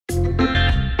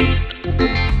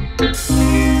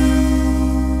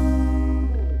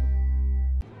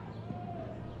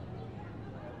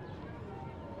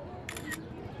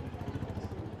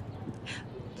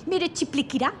चिप्ले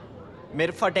किरा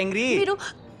मेरो फट्याङ्ग्री मेरो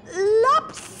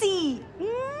लप्सी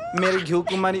मेरो घिउ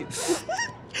कुमारी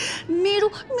मेरो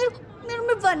मेरो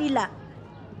मेरो भनिला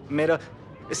मेरो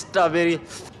स्ट्रबेरी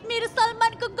मेरो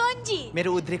सलमानको गन्जी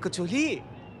मेरो उद्रेको चोली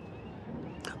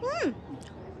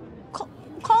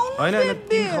खाउनु हैन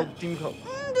तिमी खाऊ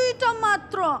दुईटा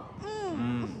मात्र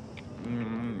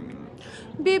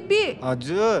बेबी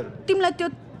हजुर तिमीलाई त्यो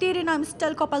तेरे नाम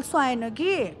स्टाइल कपाल सुहाएन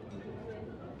कि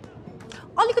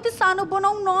अलिकति सानो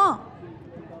बनाऊ न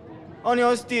अनि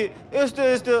अस्ति यस्तो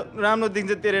यस्तो राम्रो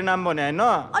देख्छ तेरे नाम भने हैन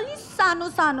अलि सानो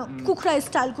सानो कुखुरा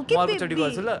स्टाइलको के बेबी चोटी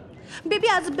गर्छु ल बेबी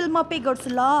आज बिल म पे गर्छु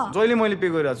ल जहिले मैले पे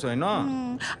गरिरहेको छु हैन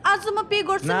आज म पे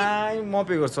गर्छु नाइ म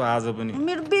पे गर्छु आज पनि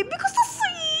मेरो बेबी कस्तो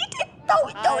स्वीट यता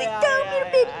मेरो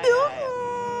बेबी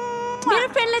मेरो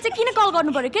फ्रेन्डले चाहिँ किन कल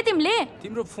गर्नु पर्यो के तिमीले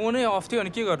तिम्रो फोनै अफ थियो अनि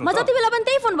के गर्नु म जति बेला पनि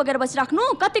त्यही फोन बोकेर बसिराख्नु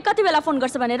कति बेला फोन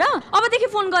गर्छ भनेर अबदेखि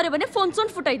फोन गर्यो भने फोन चोन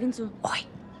फुटाइदिन्छु ओइ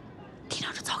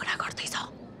तिनीहरु झगडा गर्दैछ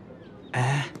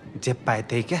जे पाए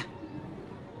त्यही क्या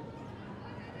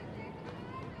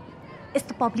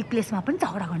यस्तो पब्लिक प्लेसमा पनि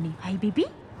झगडा गर्ने है बेबी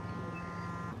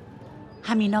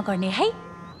हामी नगर्ने है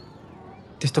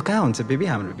त्यस्तो कहाँ हुन्छ बेबी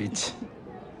हाम्रो बीच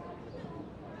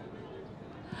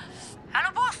हेलो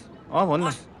बस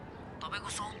भन्न तपाईको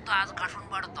सौत त आज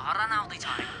काठमाडौँबाट धरान आउँदैछ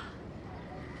अरे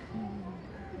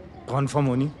कन्फर्म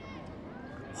हो नि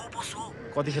हो बस हो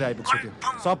कतिखेर आइपुग्छ त्यो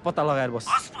सब पत्ता लगाएर बस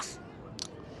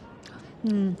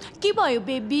के भयो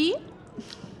बेबी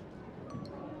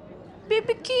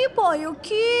बेबी के भयो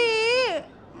के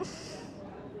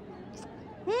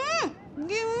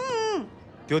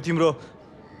त्यो तिम्रो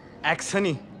एक्सन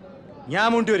नि यहाँ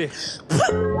मुन्ट्यो रे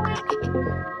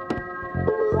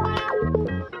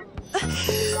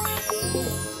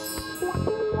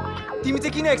तिमी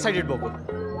चाहिँ किन एक्साइटेड भएको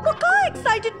म कहाँ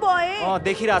एक्साइटेड भए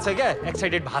देखिरहेछ क्या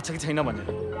एक्साइटेड भएको छ कि छैन भनेर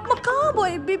म कहाँ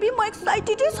भए बेबी म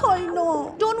एक्साइटेडै छैन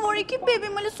डोन्ट वरी कि बेबी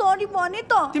मैले सरी भने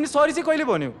त तिमीले सरी चाहिँ कहिले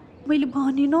भन्यौ मैले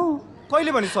भनेन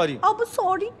कहिले भन्यौ सरी अब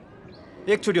सरी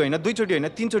एकचोटि होइन दुईचोटि होइन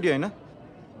तीनचोटि होइन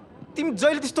तिमी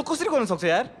जहिले त्यस्तो कसरी गर्न सक्छौ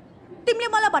यार तिमीले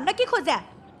मलाई भन्न के खोज्या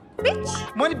बिच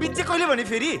मैले बिच चाहिँ कहिले भने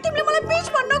फेरि तिमीले मलाई बिच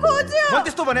भन्न खोज्या म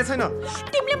त्यस्तो भनेको छैन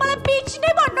तिमीले मलाई बिच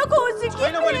नै भन्न खोज्यो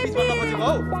छैन मैले बिच भन्न खोजेको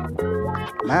हौ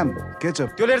म्याम के छ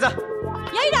त्यो लिएर जा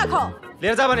यही राख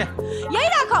लिएर जा भने यही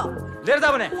राख लिएर जा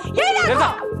भने यही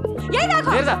राख यही राख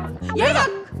लिएर जा यही राख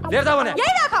लिएर जा भने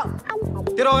यही राख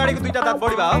तेरो अगाडिको दुईटा दाँत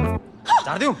बढी भयो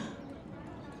झार्दिउ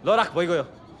ल राख भइगयो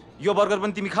यो बर्गर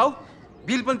पनि तिमी खाऊ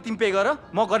बिल पनि तिमी पे गर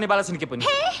म गर्ने बाला छैन के पनि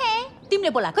हे हे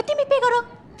तिमीले बोलाको तिमी पे गर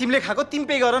तिमीले खाएको तिमी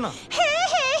पे गर न हे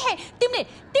हे हे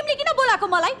तिमीले किन बोलाको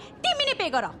मलाई तिमी नै पे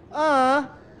गर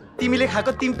तिमीले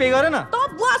खाएको तिमी पे गर न त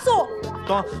बुवासो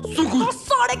त सुगु त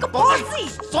सडेको भसी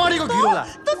सडेको घिरोला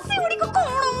त सिउडीको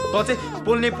कोणो त चाहिँ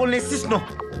बोल्ने सिस्नो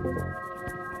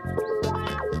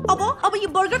अब यो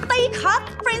बर्गर तै खा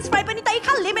फ्रेन्च फ्राई पनि तै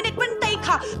खा लेमनेड पनि तै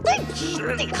खा तै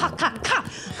खा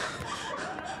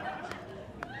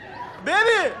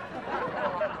बेबी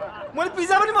मैले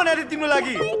पिज्जा पनि बनाएर तिम्रो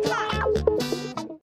लागि